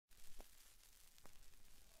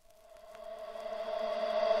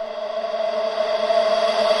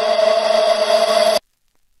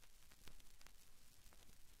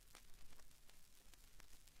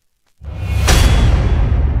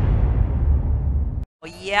Oh,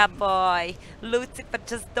 yeah, boy. Lucifer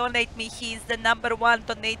just donate me. He's the #1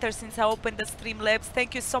 donator since I opened the Streamlabs.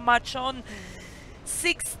 Thank you so much. On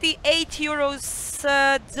 68 euros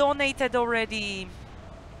donated already.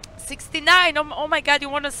 69. Oh my god, you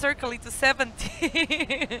want to circle it to 70.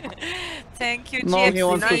 Thank you, No, he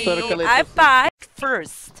wants to circle it to I back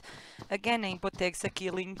first. Again, Aimpotex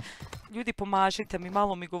killing. Ljudi, pomažite mi,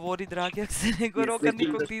 malo mi govori, dragi, ako se ne goroka,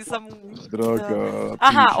 nikog nisam... Draga,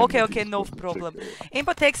 Aha, okay, no problem.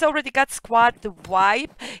 Aimpotex already got squad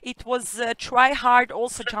wipe. It was try hard,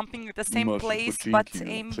 also jumping at the same place, but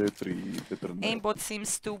Aimbot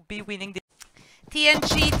seems to be winning the...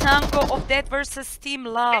 TNG Tango of Dead versus Team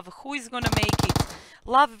Love. Who is gonna make it?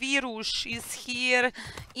 Love Virush is here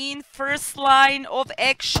in first line of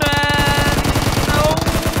action. No!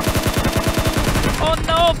 Oh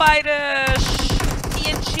no, Virus!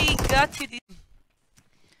 TNG got you.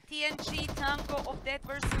 TNG Tango of Dead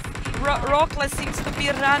versus Team Rockless seems to be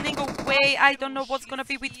running away. I don't know what's gonna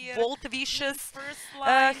be with Volt Vicious.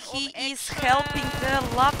 He is helping the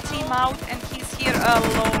Love team out and he's here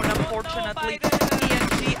alone, unfortunately.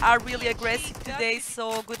 TNG are really aggressive today,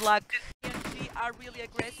 so good luck. TNG are really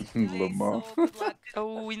aggressive today, so good luck.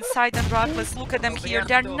 Oh, Inside and Rockless, look at them here.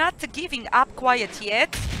 They're not giving up quite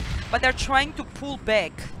yet, but they're trying to pull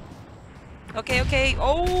back. Okay.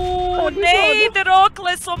 Oh, nade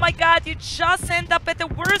Rockless. Oh my god, you just end up at the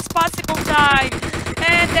worst possible time.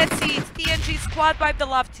 And that's it. TNG squad wipe the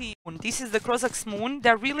Love team. This is the Krozax Moon.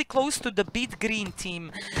 They're really close to the Beat Green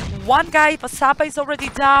team. One guy, Vasaba, is already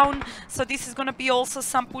down. So this is gonna be also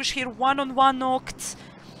some push here. One-on-one knocked.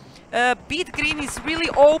 Beat Green is really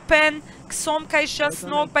open. Xomka is just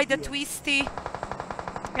knocked by the Twisty.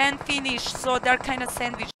 And finished. So they're kind of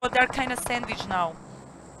sandwiched now.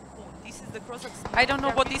 I don't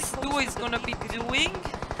know what this duo is gonna be doing.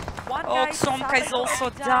 Oh, Xomka is also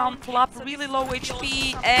down, Flap really low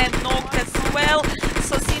HP and knocked as well.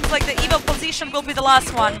 So seems like the evil position will be the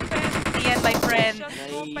last one. The end, my friend.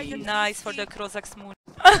 Nice for the Krozax Moon.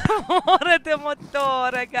 Amore de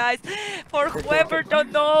motore, guys. For whoever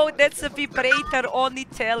don't know, that's a vibrator on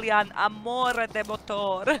Italian. Amore de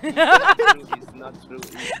motore. It's not true.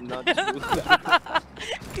 It's not true.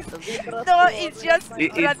 No, it's just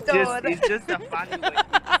vibratore. It's just a funny way.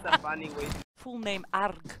 It's a funny way. Full name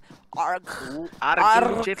Arg. Arg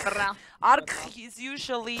is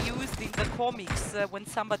usually used in the comics when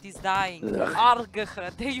somebody's dying. Arg.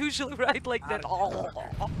 They usually write like that.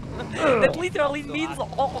 That literally means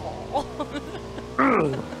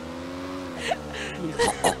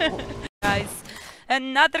guys.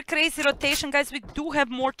 Another crazy rotation, guys. We do have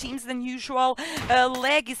more teams than usual.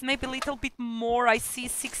 Lag is maybe a little bit more. I see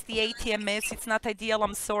 68 TMS. It's not ideal,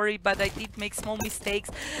 I'm sorry, but I did make small mistakes.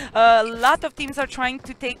 A lot of teams are trying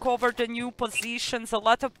to take over the new positions. A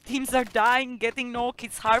lot of teams are dying, getting knocked.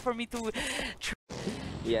 It's hard for me to...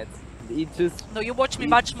 Yes. It just... No, you watch me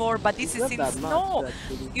much more, but this is since... No!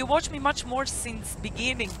 You watch me much more since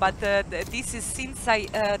beginning, but this is since I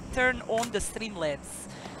turned on the Streamlabs.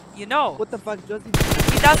 You know. What the fuck, Josie?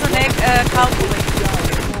 He doesn't calculate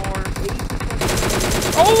anymore.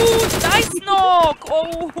 Oh, nice knock!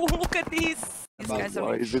 Oh, look at this! These guys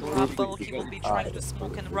are in trouble. He will be trying to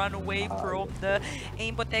smoke and run away from the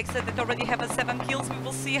Aimbot exit that already have 7 kills. We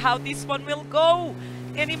will see how this one will go.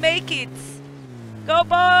 Can he make it? Go,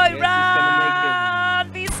 boy, yes,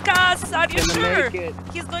 run! Viscas, are you sure?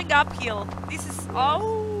 He's going uphill. This is...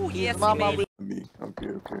 Oh, yes, he made it.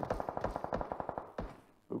 Okay.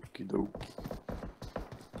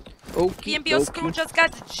 PMBO Screw just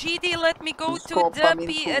got GD. Let me go to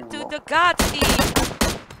the God team.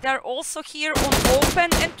 They're also here on open,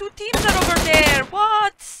 and 2 teams are over there.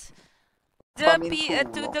 What?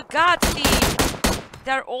 The God team.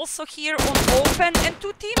 They're also here on open, and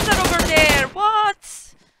 2 teams are over there. What?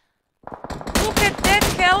 Look at that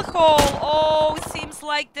hellhole. Oh, seems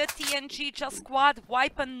like the TNG just squad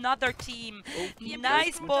wipe another team.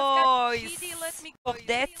 Nice, boys. Of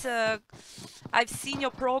that, I've seen your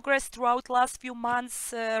progress throughout last few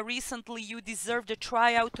months. Recently, you deserved a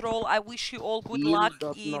tryout role. I wish you all good luck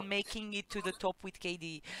in making it to the top with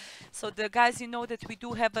KD. So the guys, you know that we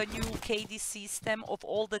do have a new KD system of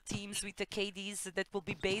all the teams with the KDs that will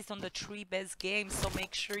be based on the 3 best games. So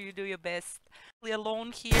make sure you do your best.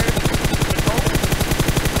 Alone here.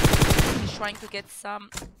 He's trying to get some,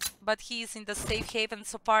 but he is in the safe haven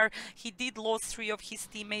so far. He did lose 3 of his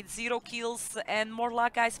teammates, 0 kills, and more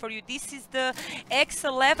luck, guys, for you. This is the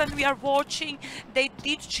X11 we are watching. They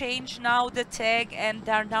did change now the tag, and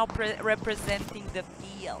they are now representing the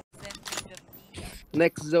field.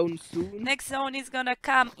 Next zone soon. Next zone is gonna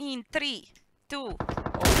come in 3, 2.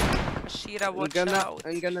 Oh. Shira, watch out.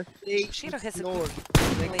 I'm gonna stay. Shira has a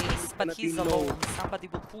north. good place, but he's alone. Somebody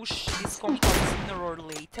will push this compound sooner or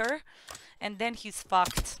later, and then he's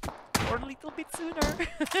fucked. Or a little bit sooner.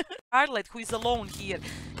 Scarlet, who is alone here.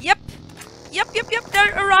 Yep!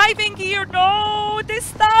 They're arriving here! No! They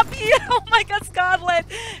stop here! Oh my god, Scarlet!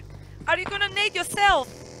 Are you gonna nade yourself?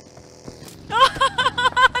 No,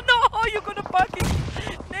 you're gonna fucking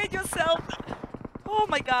nade yourself! Oh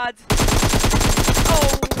my god!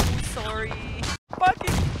 Oh, sorry.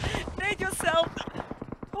 Fucking nade yourself!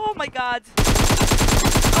 Oh my god!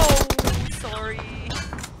 Oh, sorry.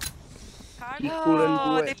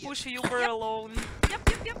 Oh, they push you for alone. Yep.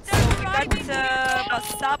 So we got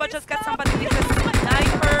Basaba just got somebody with a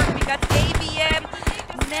sniper. We got ABM.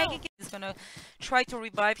 Negi is gonna try to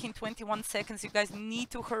revive him 21 seconds. You guys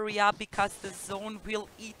need to hurry up because the zone will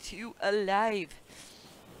eat you alive.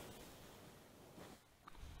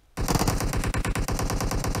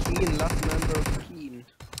 Keen, last member of Keen.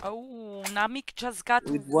 Oh, Namik just got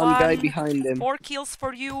with one guy behind them. 4 kills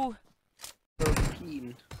for you.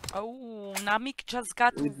 Keen. Oh, Namik just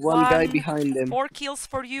got with one guy behind them. 4 kills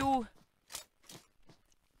for you.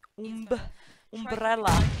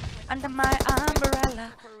 Umbrella. Under my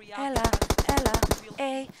umbrella. Ella.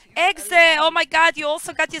 Exe! Oh my god, you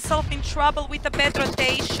also got yourself in trouble with the bad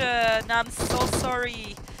rotation. I'm so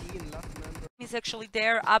sorry. Is actually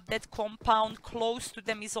there up that compound. Close to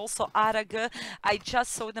them is also Arag. I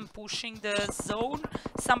just saw them pushing the zone.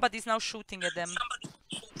 Somebody's now shooting at them.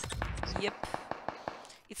 Yep.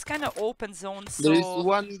 It's kind of open zone, so... There is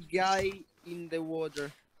one guy in the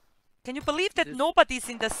water. Can you believe that nobody's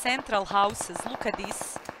in the central houses? Look at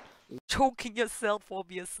this. Choking yourself,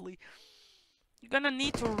 obviously. You're gonna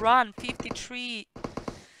need to run. 53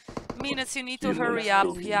 minutes, you need to hurry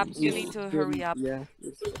up. Yeah, you need to hurry up. Yeah,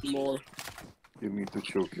 it's more. You need to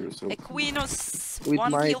choke yourself. Equinos,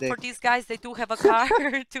 1 kill for these guys. They do have a car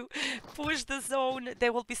to push the zone. They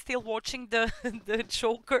will be still watching the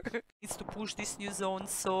choker. Needs to push this new zone,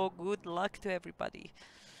 so good luck to everybody.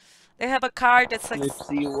 They have a car that's like... Let's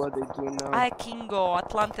see what they do now. Kingo,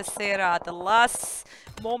 Atlante Serra. The last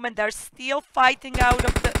moment they're still fighting out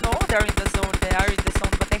of the... No, they're in the zone. They are in the zone,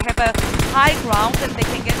 but they have a high ground and they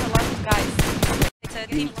can get a lot of guys. It's a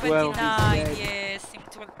team 29. Yes, team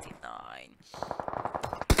 29.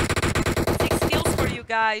 6 kills for you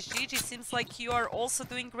guys. GG, seems like you are also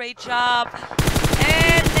doing great job.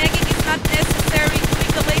 And negging is not necessary.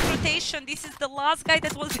 Doing the late rotation. This is the last guy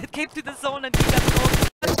that came to the zone and he got close.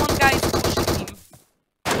 But one guy is pushing him.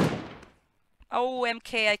 Oh,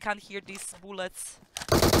 MK, I can't hear these bullets.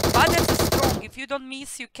 But that's strong. If you don't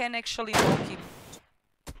miss, you can actually knock him.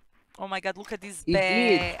 Oh my god, look at this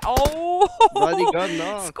bear. Oh!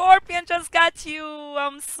 Scorpion just got you.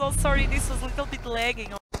 I'm so sorry, this was a little bit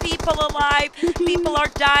lagging. People alive, people are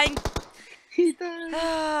dying. He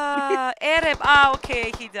died. Ereb,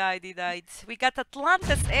 okay, he died. We got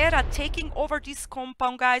Atlantis Era taking over this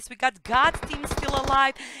compound, guys. We got God Team still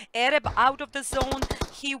alive. Ereb out of the zone.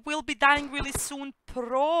 He will be dying really soon.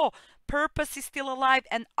 Pro Purpose is still alive.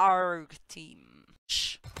 And ARG Team.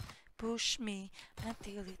 Push me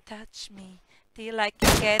until you touch me. Till I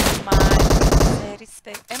can get my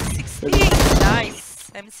satisfaction. M16, nice.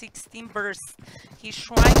 M16 burst. He's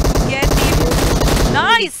trying to get him.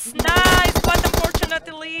 Nice. But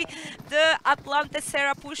unfortunately, the Atlantis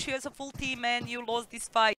Era pushed you as a full team and you lost this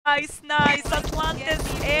fight. Nice. Atlantis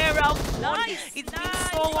Era. Nice. It's been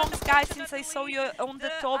so long, guys, since I saw you on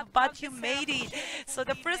the top, but you made it. So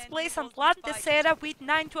the first place, Atlantis Era with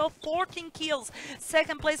 9, 12, 14 kills.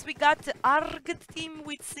 Second place, we got the ARG team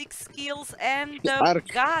with 6 kills and the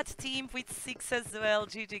God team with 6 as well.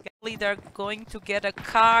 GG. They're going to get a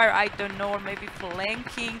car, I don't know, or maybe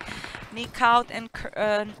flanking. Nick out and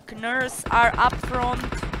Nurse are up front.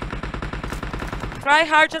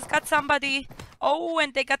 Tryhard just got somebody. Oh,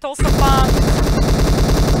 and they got also bumped.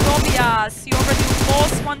 Tobias, you already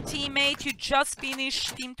lost one teammate. You just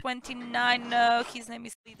finished team 29. His name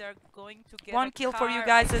is Leader. Going to get 1 kill for you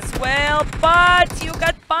guys as well. But you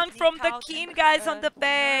got bunked from the Keen guys on the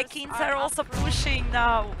back. Keens are also pushing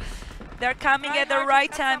now. They're coming at the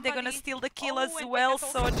right time. They're gonna steal the kill as well.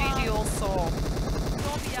 So GG also.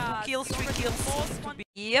 2 kills, 3 kills.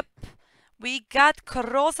 Yep. We got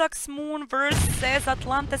Krozak's Moon versus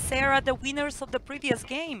Atlantis Era, the winners of the previous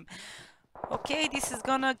game. Okay, this is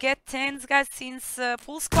gonna get tense, guys, since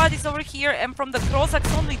full squad is over here and from the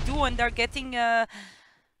Krozak's only 2 and they're getting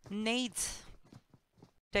nades.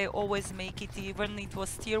 They always make it, even it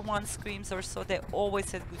was tier 1 scrims or so, they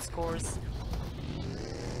always had good scores.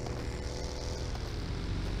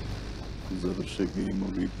 Završe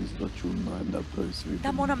game-ovi, izračuna, napravi svi.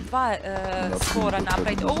 Da, moram dva skora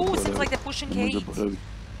napraviti. Oh, seems like they're pushing hate.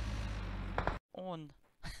 On.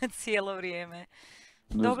 Cijelo vrijeme.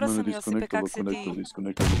 Dobro sam, Josipe, kak si ti?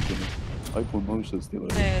 Aj, ponovi šta si ti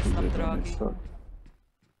radio. Ne znam, dragi.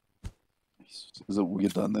 Za u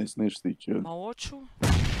 11 nešto tiče. Ma oću.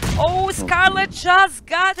 Oh, Scarlet just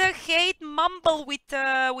got a hate mumble with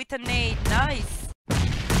a nade. Nice.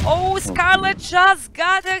 Oh, Scarlet just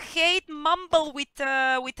got a hate mumble with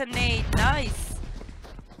a nade. Nice.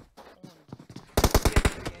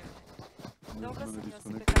 Dobro sam,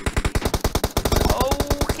 Josipe, kak si ti?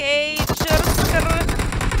 Okay, Jersker.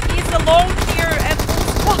 He's alone here and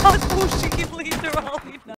full squad pushing him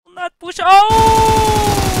literally. Not push. Oh!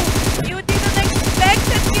 You didn't expect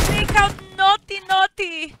that he take out naughty.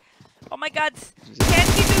 Oh my god. Can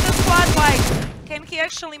he do the squad wipe? Can he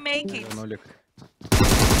actually make it?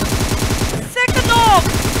 Second off!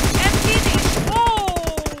 And finish!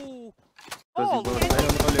 Whoa! Oh, can he do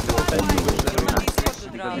the squad wipe?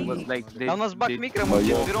 А у нас бак микро, мы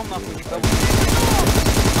четвером нахуй никого.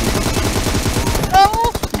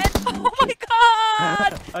 Oh! And oh my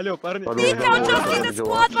god! Алло, парни. Nick just did a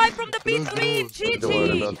squad wipe from the B3! GG!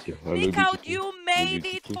 Nick, you made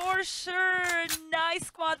it for sure! Nice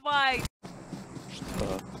squad wipe!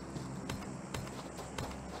 Šta?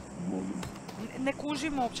 Molim. Ne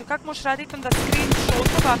kužim uopće, kako možeš raditi onda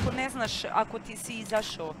screenshotova ako ne znaš, ako ti si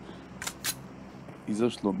izašao?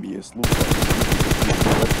 Izašlo mi je slučaj.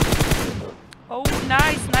 Oh,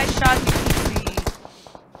 nice shot, easy.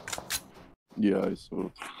 Yeah, I saw.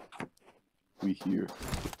 We here.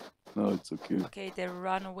 No, it's okay. Okay, they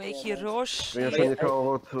run away. Hirosh.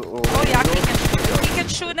 Oh Oh yeah, he can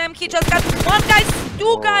shoot them. He just got one guy,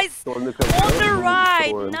 two guys on the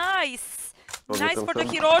right. Nice. Nice for the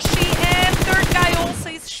Hiroshi. And third guy also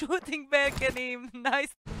is shooting back at him.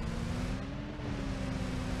 Nice.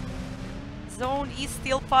 Zone is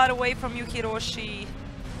still far away from you, Hiroshi.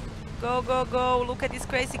 Go, go, go. Look at this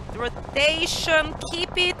crazy rotation.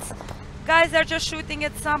 Keep it. Guys are just shooting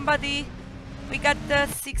at somebody. We got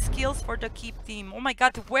 6 kills for the keep team. Oh my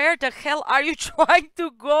god, where the hell are you trying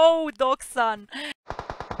to go, Doxan?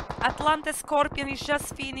 Atlante Scorpion is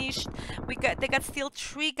just finished. They got still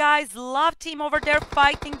 3 guys. Love team over there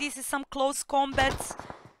fighting. This is some close combat.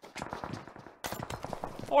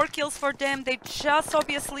 4 kills for them. They just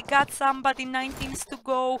obviously got somebody. 9 teams to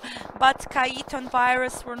go. But Kaito and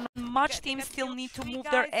Virus were not much. Teams still need to move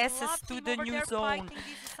their asses to the new zone.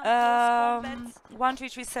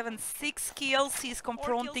 1-3-3-7, 6 kills. He's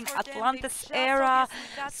confronting Atlantis Era.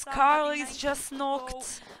 Scarlet is just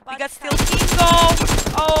knocked. We got still Kingo.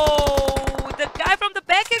 Oh, the guy from the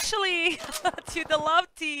back actually to the love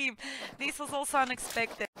team. This was also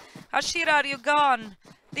unexpected. Hashira, are you gone?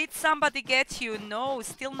 Did somebody get you? No,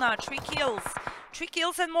 still not. 3 kills. 3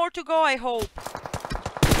 kills and more to go, I hope.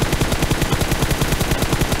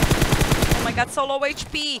 Oh my god, so low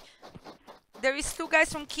HP. There is 2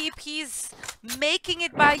 guys from Keep. He's making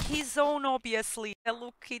it by his own, obviously.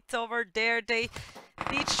 Look it over there. They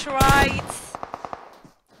tried.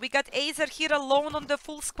 We got Azer here alone on the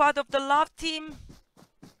full squad of the love team.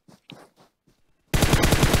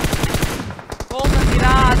 Golden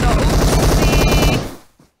Mirado. Oopsie.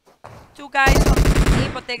 2 guys from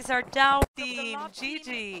Apotex are down. Team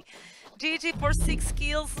GG. GG for 6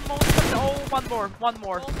 kills. Most of the, oh, one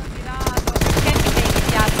more. Golden Mirado. Can you make it?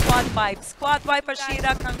 Yeah, squad wipe. Squad wipe,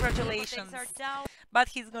 Ashira. Congratulations. But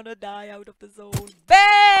he's gonna die out of the zone.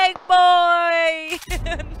 Bang, boy!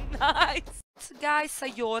 Nice. Guys,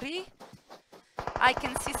 Sayori. I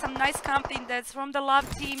can see some nice camping that's from the love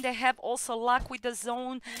team. They have also luck with the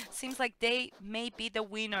zone. Seems like they may be the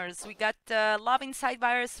winners. We got Love Inside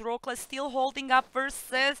Virus, Rokla still holding up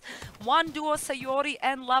versus one duo, Sayori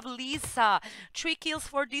and Love Lisa. 3 kills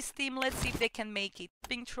for this team. Let's see if they can make it.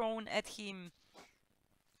 Being thrown at him.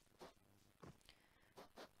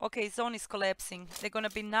 Okay, zone is collapsing. They're gonna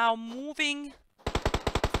be now moving.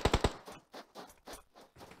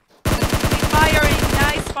 Firing,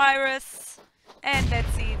 nice Virus. And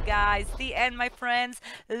that's it, guys. The end, my friends.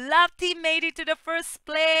 Love team made it to the first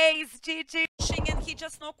place. GG. And he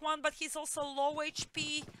just knocked one, but he's also low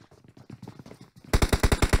HP.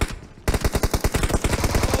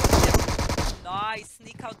 Nice.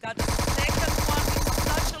 Sneak out got the second one with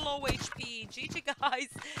such a low HP. GG, guys.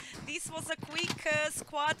 This was a quick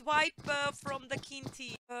squad wipe from the Kin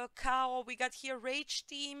team. Kao, we got here Rage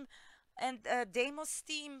team. And Deimos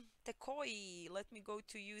team, Tekoi, let me go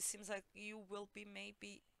to you. Seems like you will be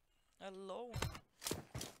maybe alone.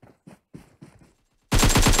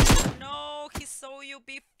 No, he saw you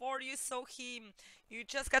before you saw him. You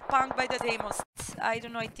just got punked by the Deimos. I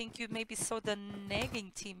don't know, I think you maybe saw the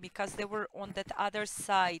nagging team because they were on that other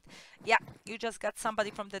side. Yeah, you just got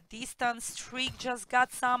somebody from the distance. Streak just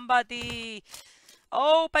got somebody.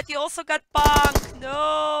 Oh, but you also got Punk.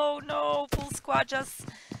 No, no, full squad just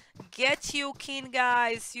get you, King,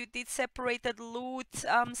 guys. You did separated loot.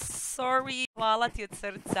 I'm sorry. Hvala ti od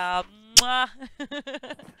srca. Mua.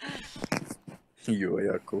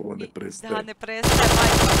 Joj, ako ne prestaje. Da, ne prestaje.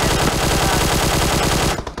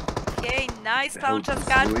 Okay, nice. Clown just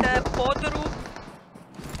got the Podrub.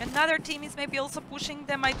 Another team is maybe also pushing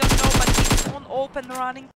them, I don't know, but he's on open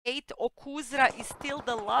running. 8, Okuzra is still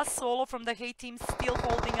the last solo from the hate team, still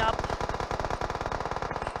holding up.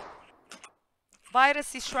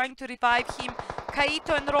 Virus is trying to revive him.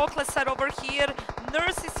 Kaito and Rockless are over here.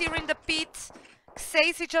 Nurse is here in the pit.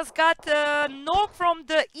 Xazy just got a knock from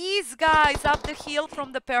the east, guys, up the hill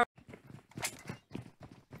from the pair.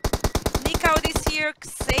 Sneak out is here,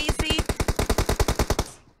 Xazy.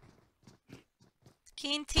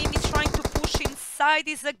 Keen team is trying to push inside,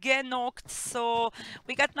 is again knocked. So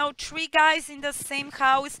we got now 3 guys in the same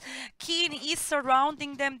house. Keen is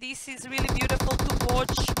surrounding them. This is really beautiful to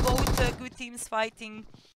watch. Both good teams fighting.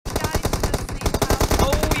 Guys in the same house.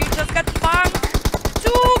 Oh, you just got Punk. 2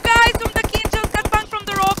 guys from the Keen just got Punk from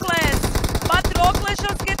the Rockless. But Rockless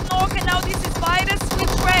just get knocked, and now this is Virus with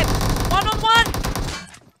Trap. 1-on-1.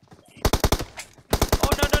 Oh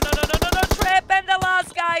no, no, no, no, no, no, no, Trap, and the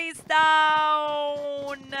last guy is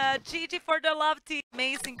down. GG for the love team.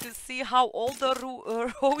 Amazing to see how all the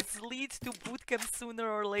roads lead to bootcamp sooner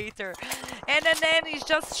or later. NNN is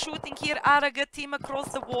just shooting here Araga team across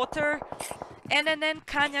the water. NNN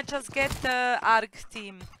Kanya just get the ARG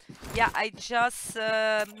team. Yeah, I just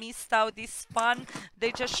missed out this fun.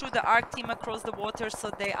 They just shoot the ARG team across the water,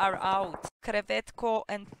 so they are out. Krevetko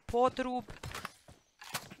and Podrub.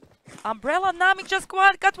 Umbrella Nami just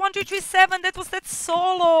got 1-2-3-7. That was that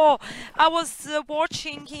solo. I was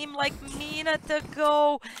watching him like a minute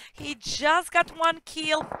ago. He just got 1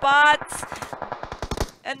 kill, but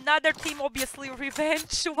another team obviously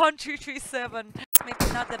revenge. 1-2-3-7.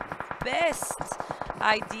 Maybe not the best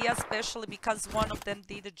idea, especially because one of them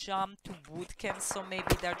did a jump to bootcamp, so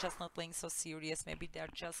maybe they're just not playing so serious. Maybe they're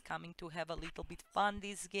just coming to have a little bit fun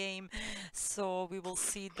this game. So we will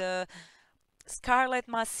see. The Scarlet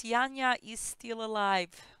Masianya is still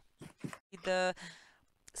alive. The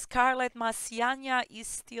Scarlet Masianya is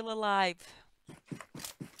still alive.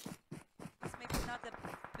 It's maybe not the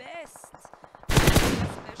best,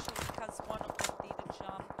 especially because one of them did a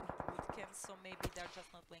jump to bootcamp, so maybe they're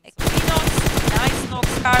just not playing. Equinox, nice knock,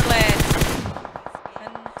 Scarlet.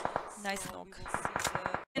 And nice knock.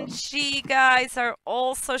 And she guys are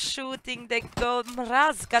also shooting. They go.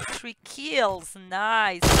 Mraz got 3 kills.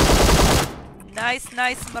 Nice. Nice,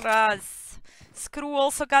 nice, Mraz. Screw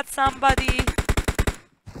also got somebody.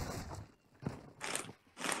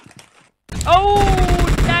 Oh,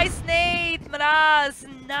 nice nade, Mraz.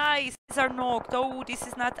 Nice. These are knocked. Oh, this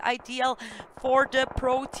is not ideal for the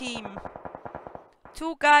pro team.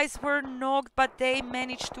 2 guys were knocked, but they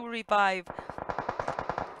managed to revive.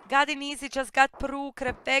 Gadinizi just got Pru,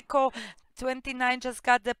 Krepeko. 29 just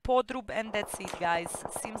got the Podrub, and that's it, guys.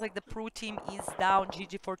 Seems like the pro team is down.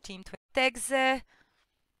 GG for team 20. Tegze.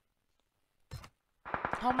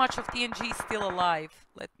 How much of TNG is still alive?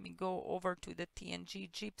 Let me go over to the TNG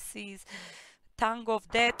Gypsies. Tango of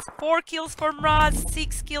Death. 4 kills for Mraz.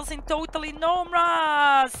 6 kills in total. No,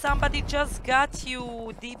 Mraz. Somebody just got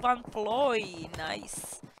you. Divan Ploy.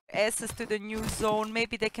 Nice. Access to the new zone.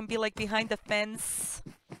 Maybe they can be like behind the fence.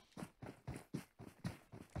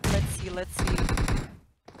 Let's see.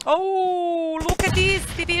 Oh, look at this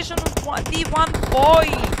Division 1 D1 boy.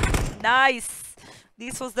 Nice.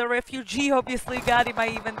 This was the refugee, obviously got him. I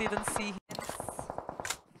even didn't see him.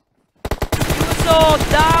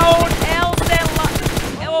 Yuzo down.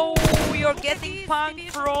 Oh, you're getting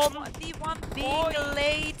Punk from being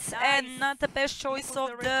late and not the best choice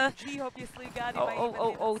of the.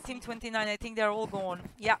 Oh, Team 29. I think they're all gone.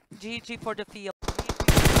 Yeah, GG for the field.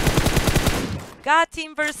 Got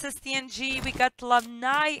team versus TNG. We got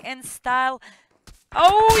Lanai and Style.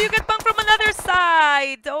 Oh, you get Punk from another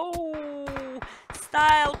side. Oh,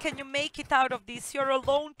 Style, can you make it out of this? You're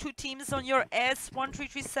alone. 2 teams on your S.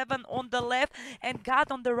 1-3-3-7 on the left and God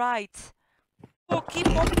on the right. Oh, keep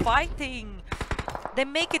on fighting. They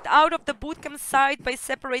make it out of the bootcamp side by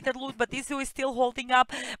separated loot, but Izu is still holding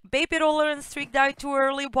up. Baby Roller and Streak died too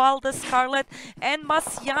early, while the Scarlet and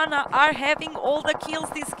Masiana are having all the kills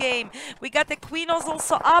this game. We got the Equinos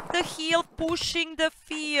also up the hill, pushing the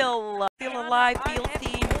field. Still alive, field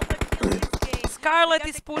team. Scarlet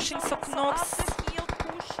is pushing, so Knox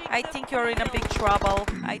I think you're in a big trouble.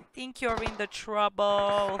 I think you're in the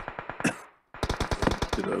trouble.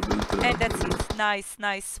 And that's it. Nice,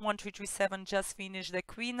 nice. 1337 just finished the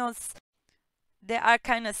Quinos. They are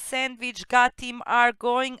kind of sandwiched. God team are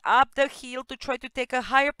going up the hill to try to take a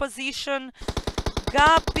higher position.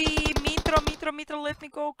 Gabi, Mitro, let me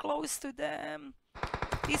go close to them.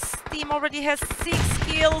 This team already has 6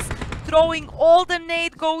 kills. Throwing all the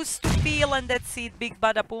nade goes to Phil, and that's it. Big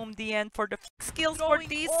bada boom, the end for the skills for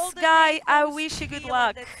this guy. I wish you good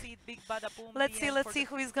luck. Let's see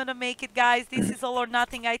who is gonna make it, guys. This is all or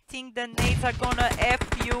nothing. I think the nades are gonna F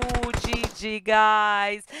you. GG,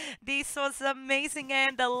 guys. This was amazing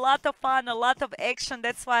and a lot of fun, a lot of action.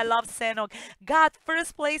 That's why I love Senok. Got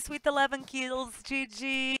first place with 11 kills.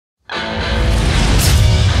 GG.